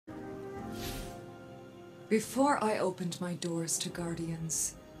Before I opened my doors to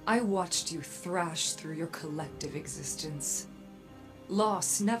Guardians, I watched you thrash through your collective existence.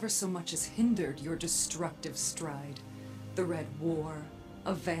 Loss never so much as hindered your destructive stride. The Red War,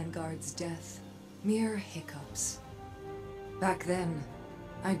 a Vanguard's death, mere hiccups. Back then,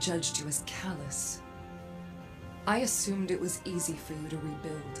 I judged you as callous. I assumed it was easy for you to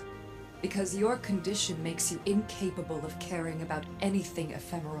rebuild, because your condition makes you incapable of caring about anything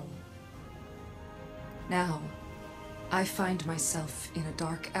ephemeral. Now, I find myself in a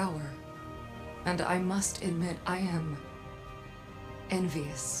dark hour, and I must admit I am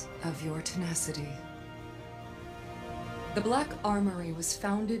envious of your tenacity. The Black Armory was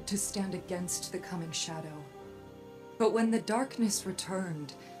founded to stand against the coming shadow. But when the darkness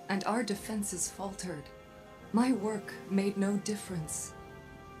returned and our defenses faltered, my work made no difference.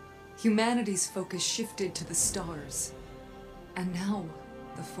 Humanity's focus shifted to the stars, and now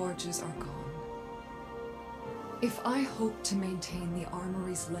the forges are gone. If I hope to maintain the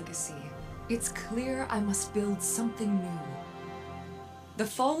Armory's legacy, it's clear I must build something new. The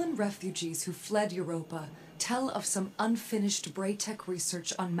fallen refugees who fled Europa tell of some unfinished Braytech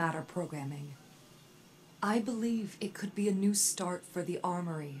research on matter programming. I believe it could be a new start for the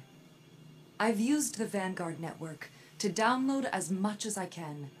Armory. I've used the Vanguard network to download as much as I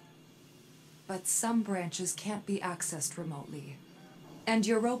can, but some branches can't be accessed remotely, and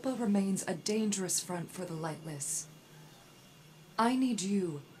Europa remains a dangerous front for the Lightless. I need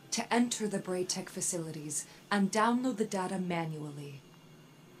you to enter the Braytech facilities and download the data manually.